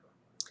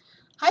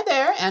Hi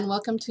there, and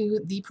welcome to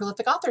the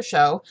Prolific Author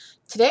Show.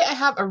 Today I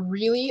have a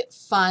really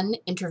fun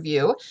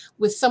interview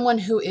with someone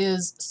who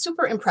is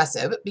super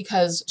impressive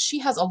because she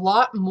has a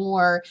lot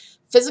more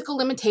physical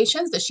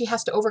limitations that she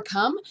has to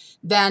overcome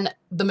than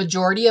the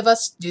majority of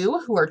us do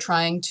who are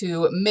trying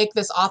to make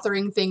this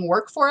authoring thing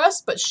work for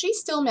us, but she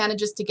still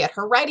manages to get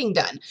her writing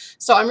done.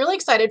 So I'm really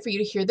excited for you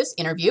to hear this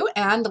interview,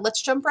 and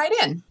let's jump right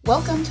in.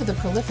 Welcome to the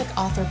Prolific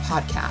Author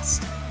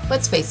Podcast.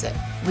 Let's face it,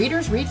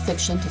 readers read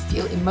fiction to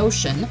feel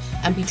emotion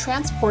and be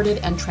transported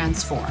and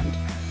transformed.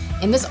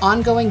 In this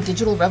ongoing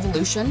digital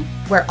revolution,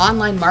 where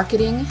online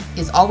marketing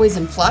is always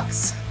in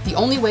flux, the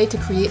only way to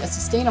create a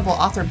sustainable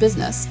author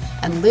business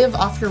and live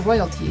off your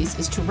royalties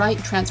is to write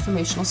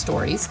transformational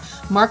stories,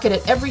 market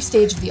at every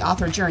stage of the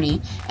author journey,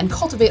 and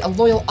cultivate a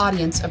loyal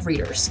audience of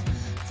readers.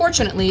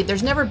 Fortunately,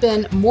 there's never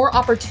been more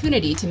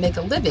opportunity to make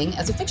a living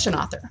as a fiction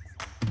author.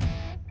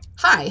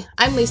 Hi,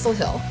 I'm Liesl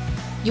Hill,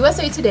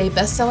 USA Today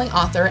bestselling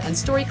author and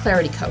story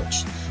clarity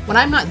coach. When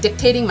I'm not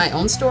dictating my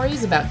own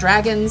stories about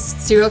dragons,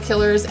 serial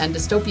killers, and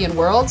dystopian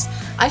worlds,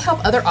 I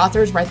help other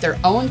authors write their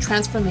own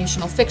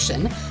transformational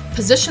fiction,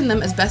 position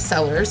them as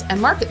bestsellers,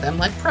 and market them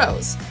like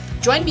pros.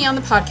 Join me on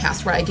the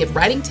podcast where I give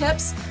writing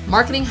tips,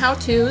 marketing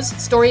how-tos,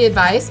 story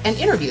advice, and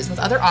interviews with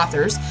other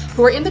authors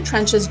who are in the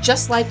trenches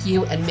just like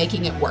you and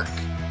making it work.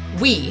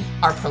 We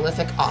are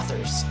prolific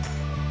authors.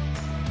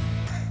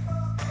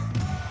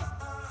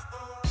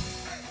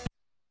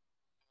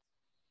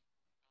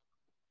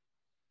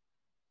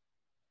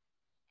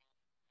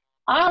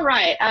 All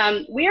right.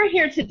 We are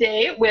here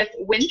today with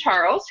Wynn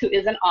Charles, who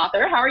is an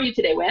author. How are you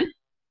today, Wynn?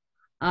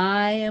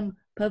 I am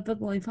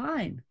perfectly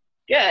fine.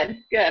 Good,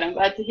 good. I'm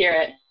glad to hear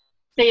it.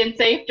 Staying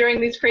safe during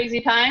these crazy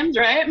times,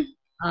 right?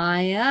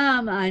 I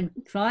am. I'm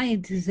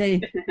trying to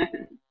say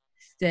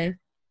safe.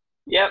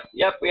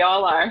 Yep, we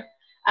all are.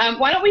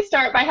 Why don't we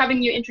start by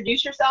having you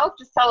introduce yourself?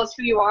 Just tell us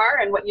who you are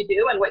and what you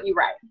do and what you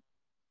write.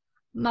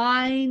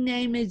 My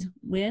name is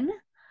Wynn.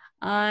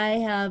 I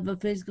have a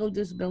physical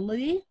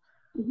disability.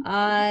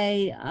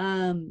 I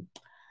am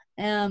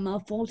a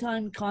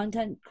full-time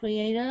content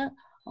creator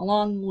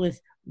along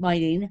with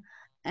writing,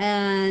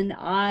 and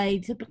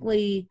I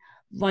typically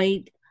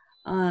write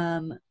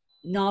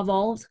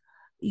novels,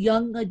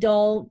 young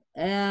adult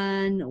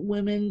and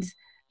women's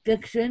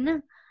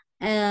fiction,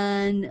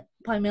 and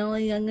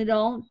primarily young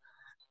adult,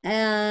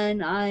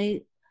 and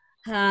I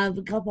have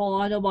a couple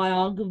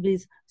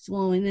autobiographies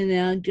flowing in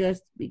there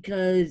just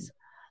because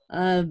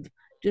of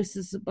just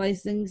to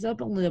spice things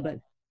up a little bit.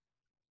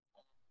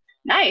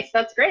 Nice.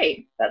 That's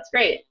great. That's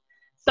great.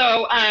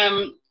 So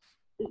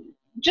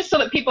just so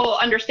that people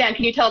understand,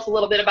 can you tell us a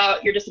little bit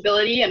about your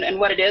disability and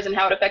what it is and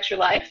how it affects your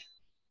life?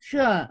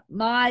 Sure.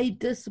 My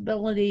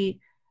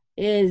disability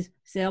is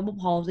cerebral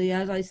palsy,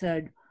 as I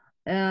said,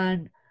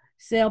 and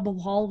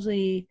cerebral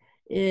palsy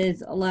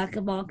is a lack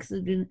of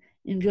oxygen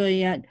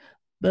injury at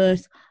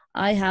birth.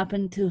 I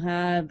happen to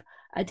have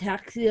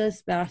ataxia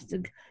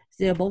spastic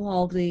cerebral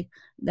palsy.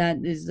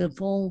 That is the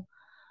full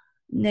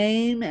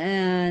name,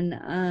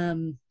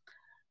 and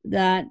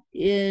that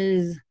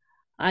is,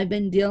 I've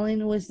been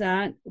dealing with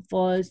that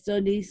for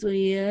 33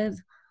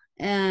 years,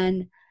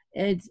 and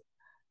it's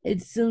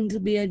soon to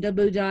be a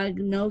double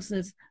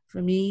diagnosis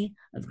for me.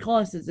 Of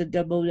course, it's a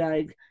double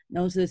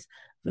diagnosis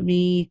for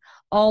me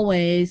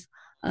always.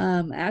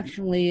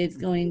 Actually, it's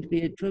going to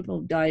be a triple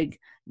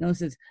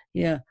diagnosis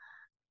here.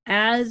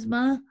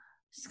 Asthma,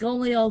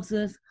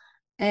 scoliosis,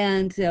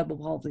 and cerebral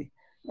palsy.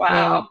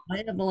 Wow. So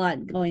I have a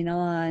lot going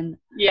on.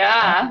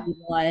 Yeah.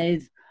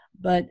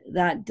 But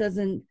that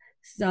doesn't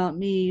stop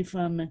me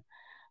from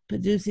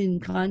producing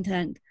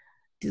content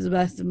to the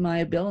best of my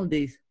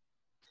abilities.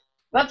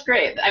 That's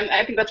great.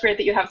 I think that's great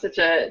that you have such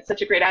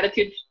a great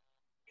attitude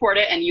toward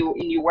it and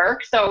you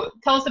work. So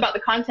tell us about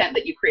the content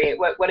that you create.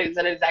 What is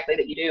it exactly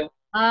that you do?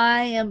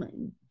 I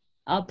am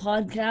a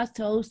podcast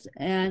host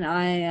and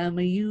I am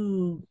a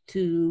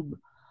YouTube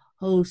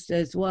host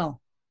as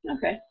well.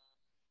 Okay.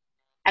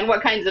 And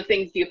what kinds of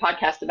things do you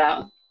podcast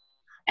about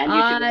and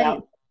YouTube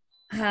about?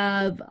 I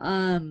have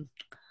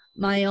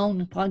my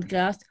own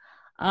podcast.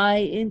 I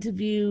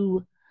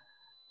interview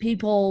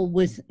people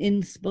with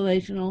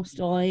inspirational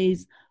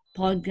stories,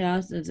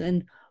 podcasts,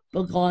 and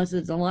book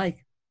authors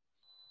alike.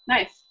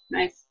 Nice.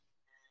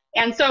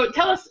 And so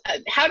tell us,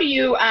 how do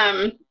you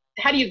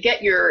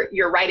get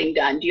your writing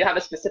done? Do you have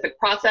a specific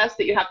process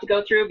that you have to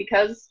go through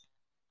because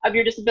of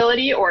your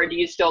disability, or do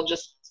you still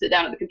just sit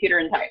down at the computer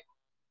and type?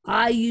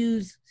 I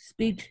use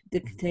speech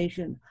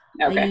dictation.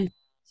 Okay. I use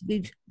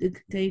speech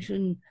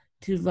dictation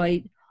to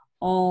write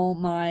all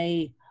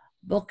my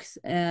books,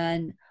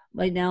 and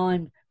right now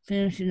I'm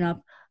finishing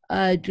up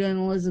a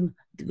journalism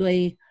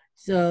degree,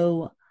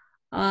 so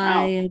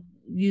I am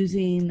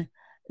using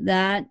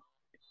that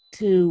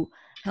to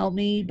help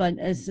me, but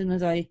as soon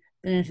as I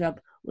finish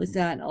up with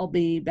that, I'll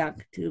be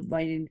back to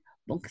writing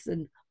books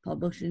and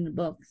publishing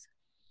books.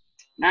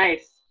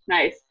 Nice.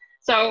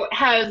 So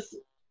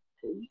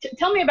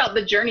tell me about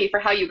the journey for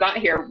how you got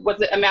here.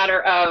 Was it a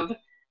matter of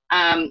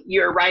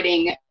your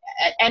writing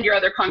and your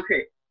other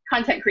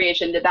content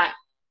creation? Did that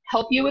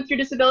help you with your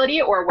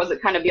disability, or was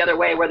it kind of the other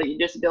way, where your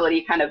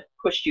disability kind of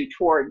pushed you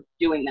toward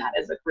doing that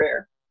as a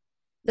career?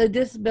 The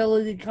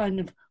disability kind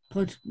of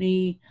pushed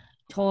me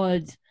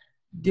towards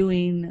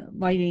doing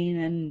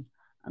writing and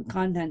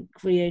content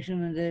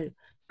creation as a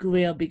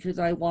career, because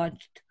I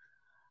watched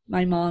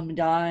my mom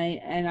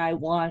die and I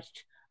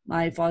watched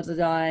my father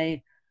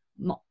die.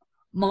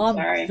 Mom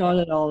Sorry.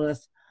 started all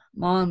this.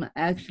 Mom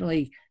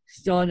actually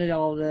started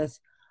all this.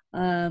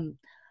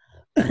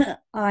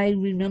 I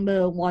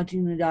remember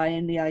watching her die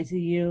in the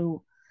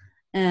ICU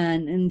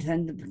and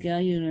intensive care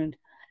unit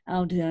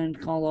out here in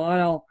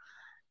Colorado.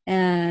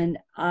 And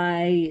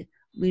I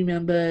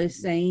remember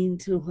saying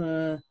to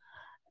her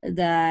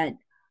that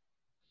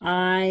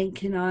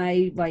can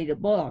I write a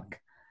book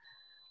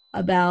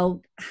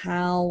about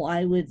how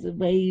I was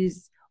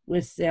raised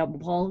with cerebral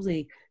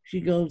palsy.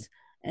 She goes,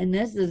 and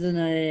this isn't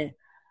a,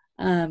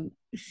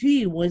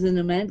 she was in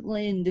a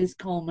mentally induced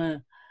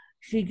coma.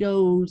 She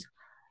goes,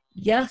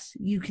 yes,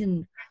 you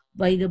can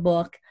write a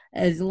book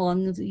as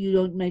long as you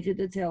don't make it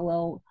a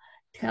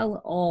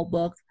tell-all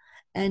book.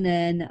 And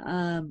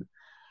then,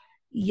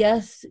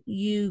 yes,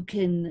 you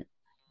can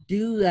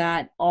do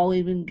that. I'll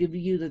even give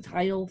you the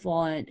title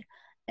for it.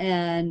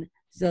 And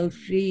so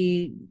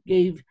she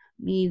gave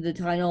me the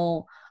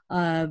title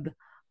of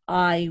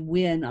I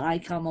Win, I,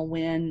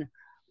 Win,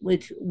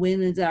 which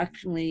Win is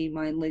actually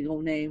my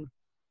legal name.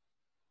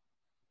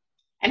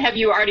 And have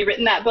you already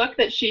written that book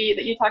that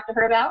you talked to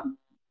her about?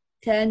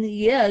 10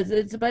 years.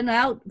 It's been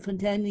out for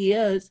 10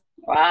 years.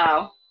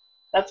 Wow,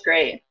 that's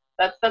great.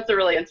 That's a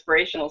really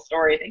inspirational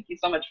story. Thank you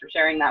so much for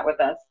sharing that with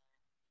us.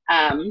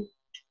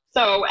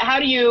 So how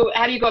do you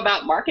go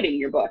about marketing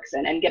your books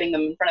and getting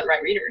them in front of the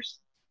right readers?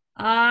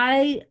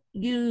 I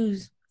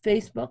use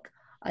Facebook.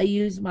 I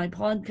use my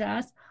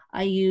podcast.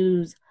 I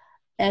use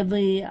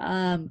every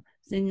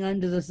thing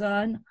under the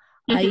sun.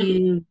 I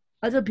use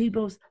other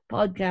people's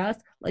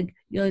podcasts, like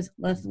yours,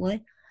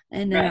 Leslie,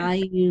 and then I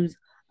use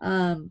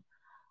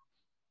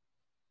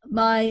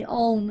my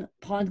own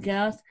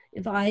podcast.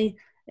 If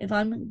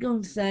I'm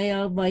going to say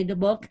I'll write a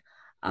book,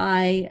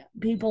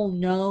 people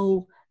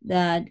know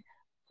that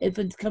if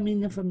it's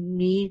coming from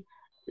me,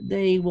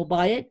 they will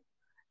buy it.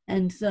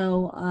 And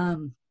so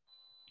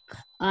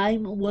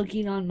I'm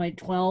working on my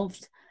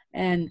 12th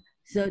and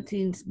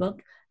 13th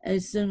book.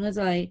 As soon as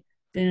I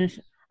finish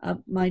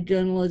up my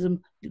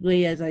journalism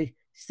degree, as I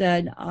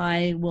said,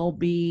 I will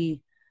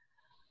be,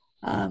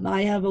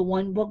 I have a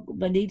 1 book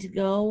ready to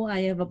go.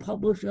 I have a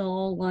publisher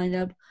all lined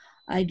up.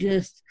 I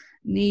just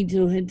need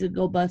to hit the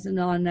go button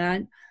on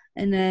that.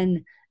 And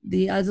then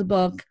the other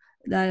book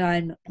that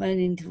I'm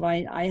planning to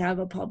write, I have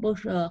a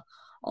publisher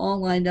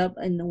all lined up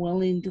and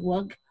willing to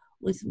work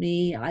with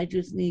me. I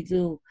just need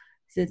to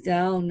sit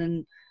down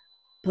and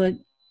put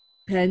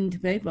pen to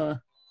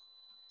paper.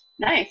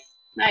 Nice.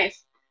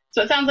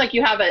 So it sounds like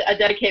you have a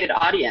dedicated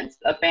audience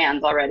of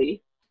fans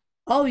already.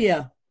 Oh,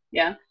 yeah.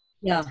 Yeah?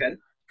 Yeah. That's good.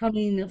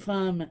 Coming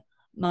from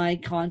my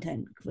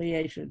content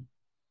creation.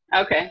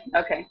 Okay.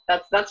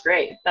 That's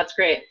great.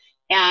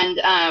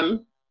 And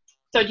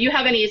so do you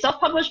have any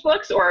self-published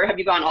books, or have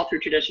you gone all through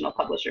traditional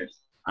publishers?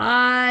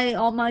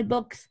 All my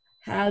books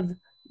have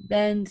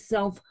been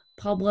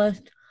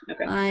self-published.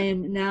 Okay.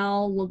 I'm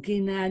now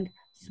looking at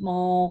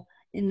small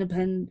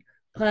independent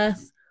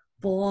press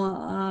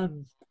for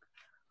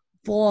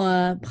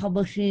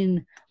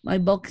publishing my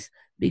books,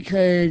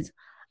 because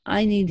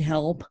I need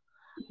help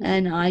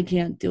and I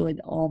can't do it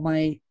all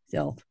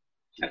myself.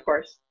 Of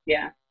course.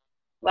 Yeah.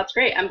 Well, that's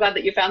great. I'm glad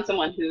that you found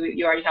someone who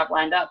you already have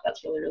lined up.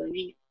 That's really, really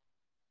neat.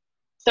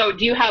 So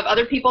do you have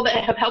other people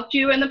that have helped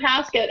you in the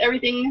past get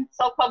everything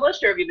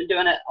self-published, or have you been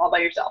doing it all by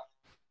yourself?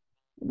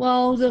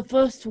 Well, the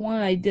first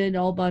one I did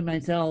all by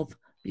myself,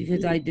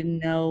 because I didn't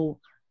know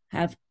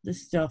half the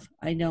stuff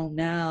I know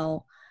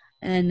now.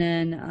 And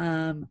then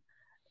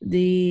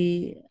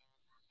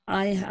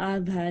I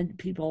have had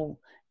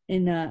people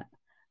in the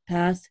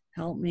past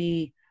help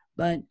me,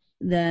 but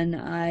then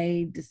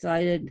I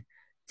decided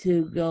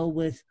to go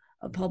with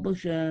a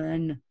publisher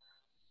and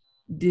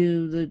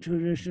do the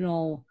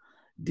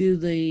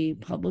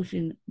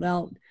publishing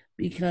route,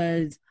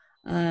 because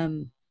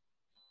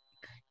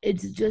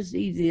it's just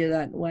easier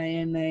that way,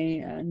 and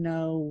they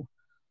know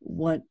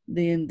what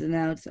the ins and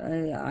outs.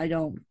 I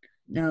don't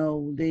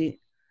know the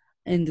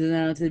ins and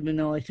outs, even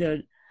though I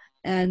should.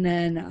 And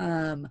then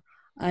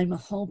I'm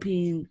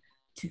hoping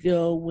to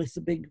go with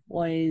the big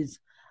boys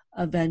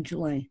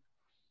eventually.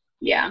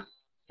 Yeah,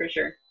 for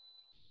sure.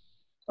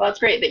 Well, that's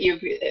great that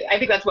I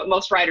think that's what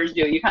most writers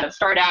do. You kind of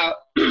start out,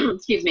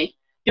 excuse me,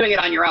 doing it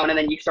on your own, and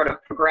then you sort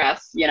of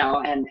progress,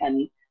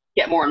 and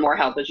get more and more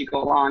help as you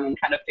go along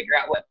and kind of figure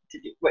out what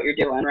you're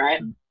doing,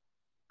 right?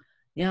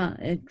 Yeah,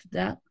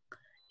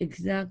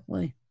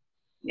 exactly.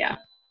 Yeah.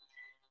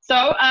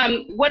 So,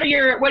 what are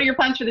your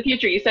plans for the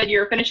future? You said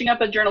you're finishing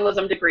up a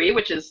journalism degree,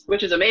 which is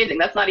amazing.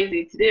 That's not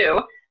easy to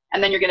do.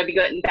 And then you're going to be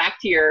getting back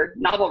to your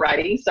novel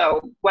writing.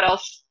 So, what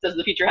else does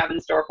the future have in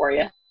store for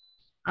you?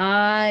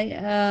 I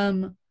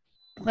am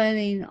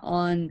planning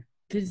on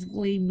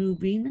physically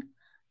moving,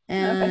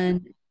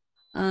 and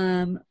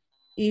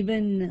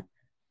even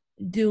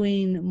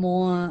doing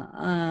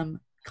more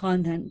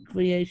content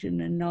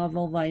creation and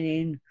novel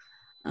writing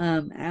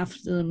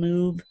after the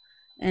move,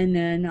 and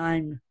then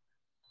I'm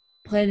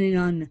planning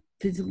on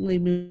physically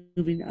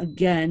moving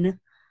again.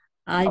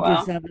 I Oh, wow.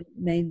 just haven't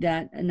made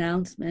that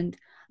announcement.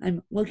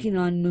 I'm working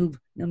on move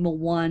number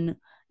 1,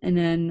 and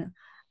then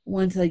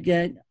once I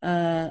get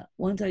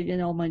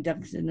all my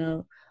ducks in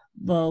a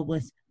row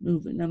with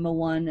move number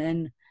 1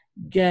 and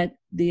get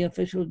the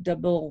official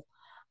double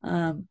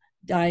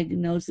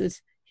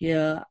diagnosis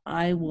here,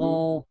 I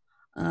will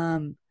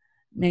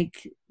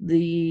make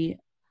the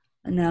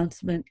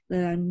announcement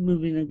that I'm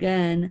moving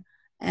again,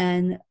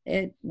 and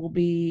it will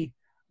be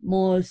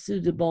more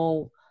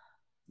suitable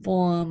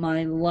for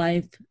my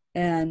life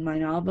and my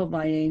novel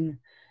writing,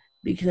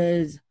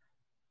 because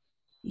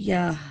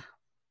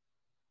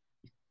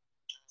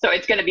So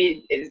it's going to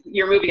be,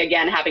 you're moving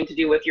again, having to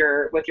do with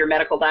your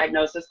medical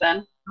diagnosis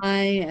then?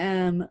 I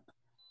am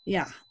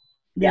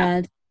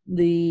that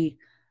the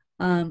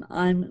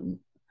I'm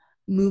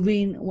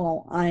moving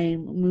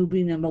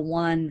number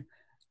 1.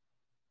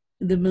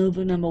 The move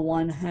number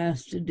 1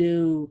 has to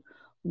do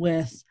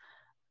with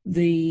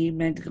the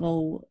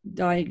medical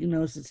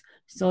diagnosis.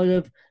 Sort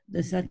of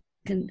the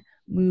second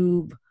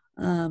move,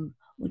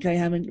 which I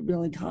haven't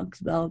really talked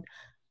about,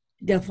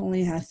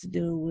 definitely has to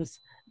do with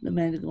the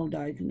medical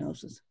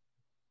diagnosis.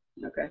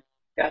 Okay,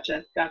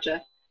 gotcha.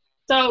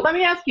 So let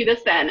me ask you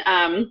this then.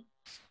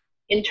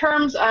 In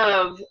terms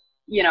of,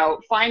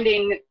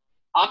 finding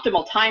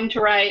optimal time to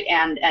write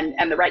and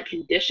the right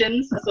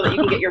conditions so that you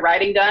can get your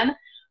writing done,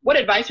 what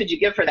advice would you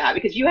give for that?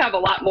 Because you have a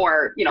lot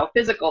more,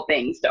 physical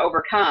things to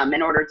overcome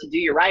in order to do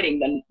your writing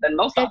than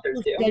most authors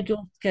do.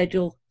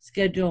 Schedule.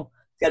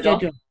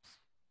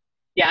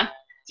 Yeah.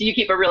 So you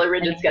keep a really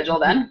rigid schedule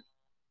then?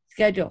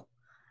 Schedule.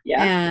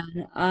 Yeah.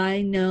 And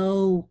I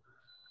know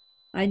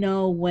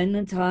when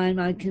the time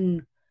I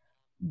can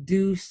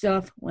do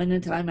stuff, when the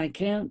time I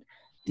can't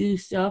do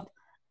stuff.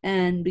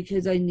 And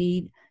because I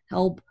need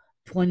help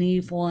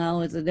 24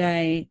 hours a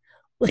day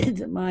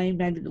with my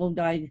medical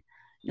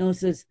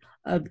diagnosis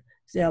of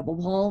cerebral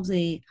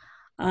palsy,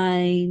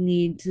 I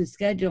need to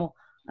schedule.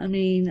 I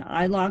mean,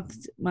 I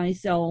locked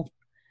myself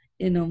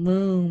in a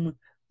room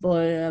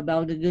for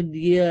about a good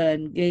year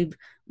and gave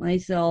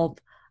myself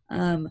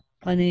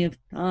plenty of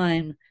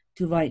time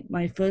to write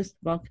my first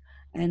book,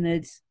 and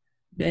it's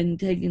been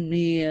taking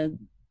me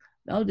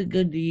about a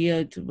good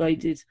year to write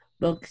these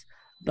books,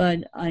 but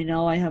I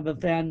know I have a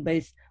fan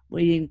base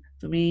waiting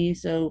for me,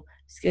 so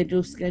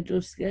schedule.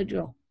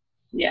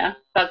 Yeah,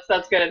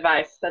 that's good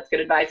advice.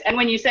 And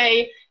when you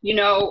say,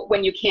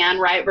 when you can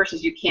write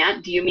versus you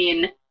can't, do you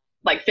mean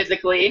like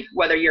physically,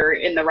 whether you're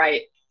in the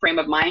right frame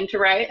of mind to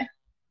write?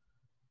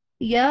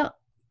 Yeah.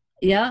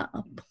 Yeah.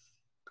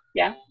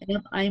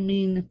 I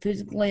mean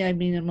physically, I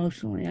mean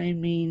emotionally,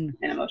 And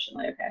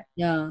emotionally, okay.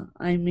 Yeah,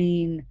 I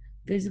mean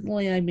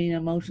physically, I mean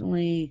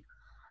emotionally.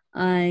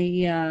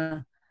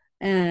 And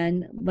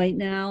right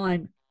now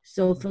I'm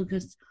so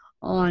focused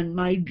on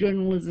my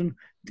journalism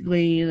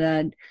degree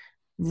that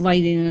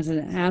writing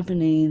isn't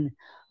happening,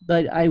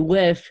 but I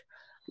wish,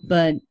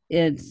 but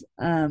it's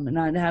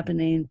not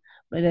happening.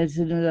 But as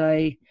soon as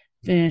I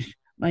finish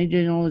my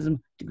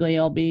journalism degree,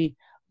 I'll be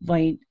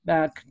right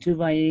back to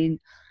writing.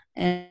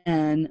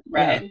 And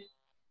right.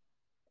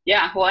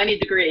 Yeah, well, any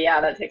degree,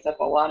 that takes up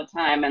a lot of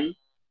time, and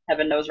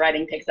heaven knows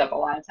writing takes up a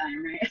lot of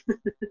time, right?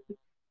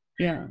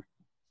 Yeah.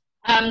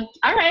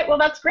 All right, well,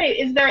 that's great.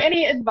 Is there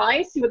any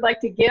advice you would like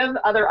to give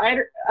other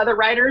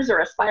writers or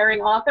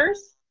aspiring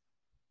authors?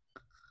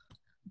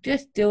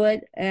 Just do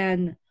it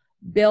and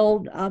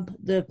build up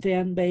the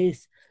fan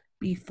base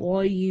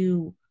before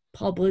you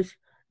publish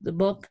the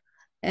book,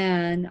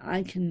 and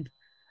I can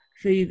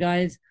show you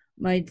guys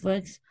my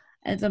tricks.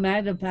 As a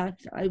matter of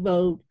fact, I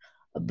wrote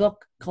a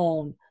book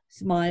called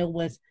Smile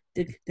with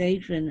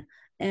Dictation,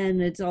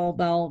 and it's all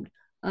about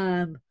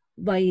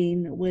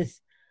writing with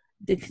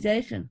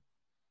dictation.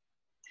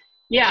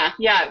 Yeah,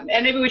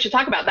 and maybe we should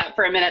talk about that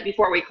for a minute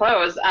before we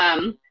close.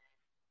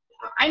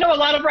 I know a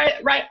lot of I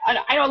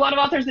know a lot of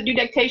authors that do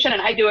dictation,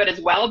 and I do it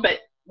as well, but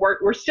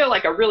we're still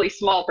like a really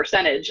small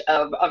percentage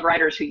of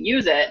writers who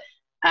use it.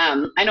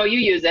 I know you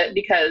use it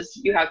because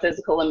you have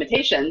physical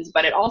limitations,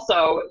 but it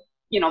also,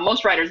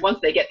 most writers, once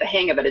they get the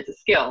hang of it, it's a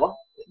skill,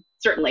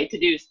 certainly, to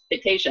do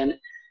dictation,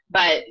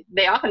 but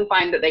they often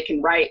find that they can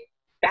write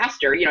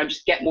faster,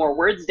 just get more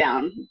words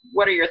down.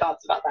 What are your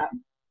thoughts about that?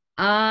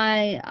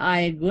 I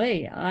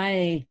agree.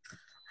 I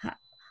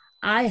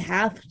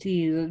have to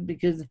use it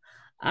because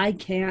I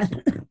can't.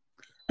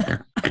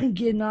 I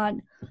cannot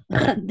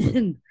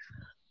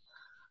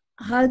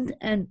hunt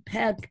and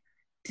peck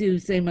to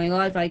save my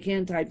life. I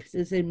can't type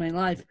to save my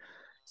life.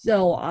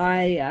 So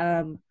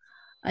I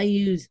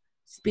use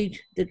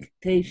speech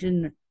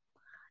dictation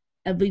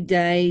every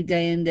day,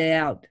 day in, day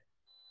out.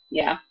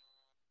 Yeah.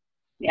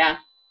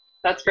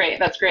 That's great.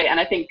 And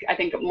I think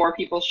more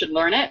people should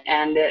learn it,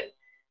 and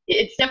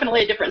it's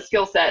definitely a different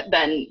skill set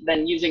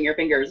than using your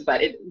fingers,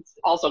 but it's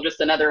also just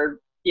another,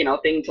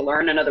 thing to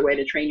learn, another way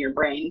to train your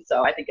brain.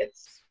 So I think it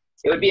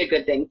would be a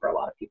good thing for a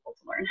lot of people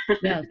to learn.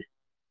 Yeah,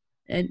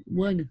 it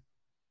would.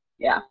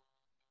 Yeah.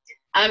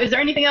 Is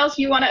there anything else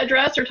you want to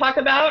address or talk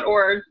about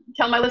or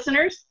tell my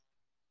listeners?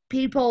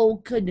 People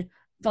could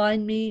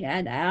find me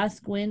at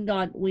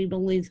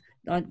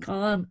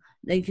askwin.weebelieve.com.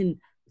 They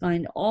can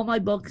find all my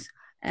books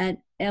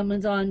at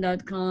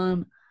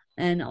amazon.com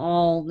and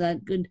all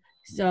that good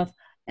stuff.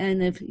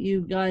 And if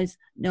you guys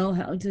know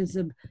how to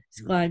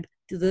subscribe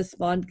to this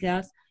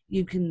podcast,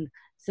 you can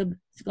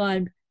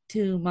subscribe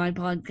to my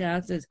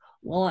podcast as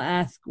well,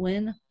 Ask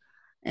Win.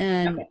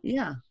 And okay.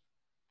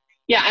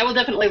 Yeah, I will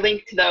definitely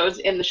link to those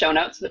in the show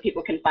notes so that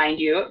people can find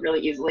you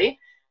really easily.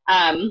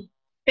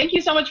 Thank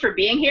you so much for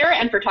being here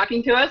and for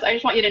talking to us. I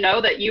just want you to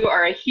know that you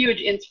are a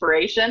huge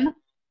inspiration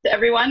to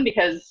everyone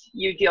because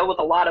you deal with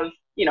a lot of,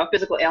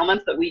 physical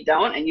ailments that we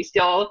don't, and you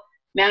still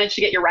manage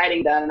to get your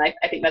writing done. And I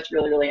think that's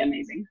really, really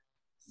amazing.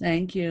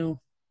 Thank you.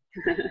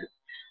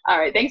 All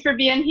right. Thanks for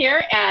being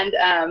here.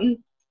 And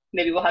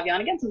maybe we'll have you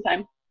on again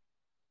sometime.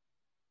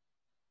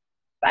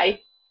 Bye.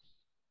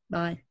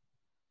 Bye.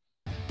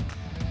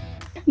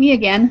 Me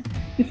again.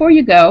 Before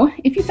you go,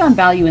 if you found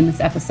value in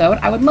this episode,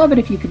 I would love it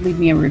if you could leave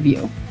me a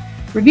review.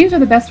 Reviews are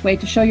the best way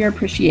to show your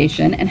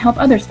appreciation and help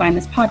others find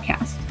this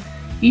podcast.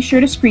 Be sure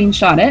to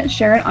screenshot it,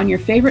 share it on your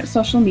favorite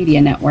social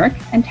media network,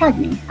 and tag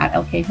me at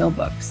LK Hill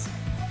Books.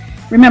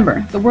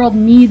 Remember, the world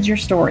needs your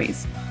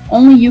stories.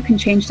 Only you can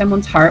change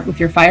someone's heart with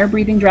your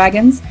fire-breathing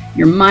dragons,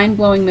 your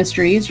mind-blowing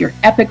mysteries, your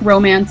epic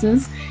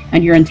romances,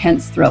 and your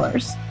intense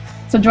thrillers.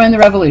 So join the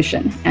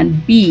revolution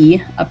and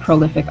be a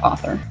prolific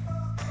author.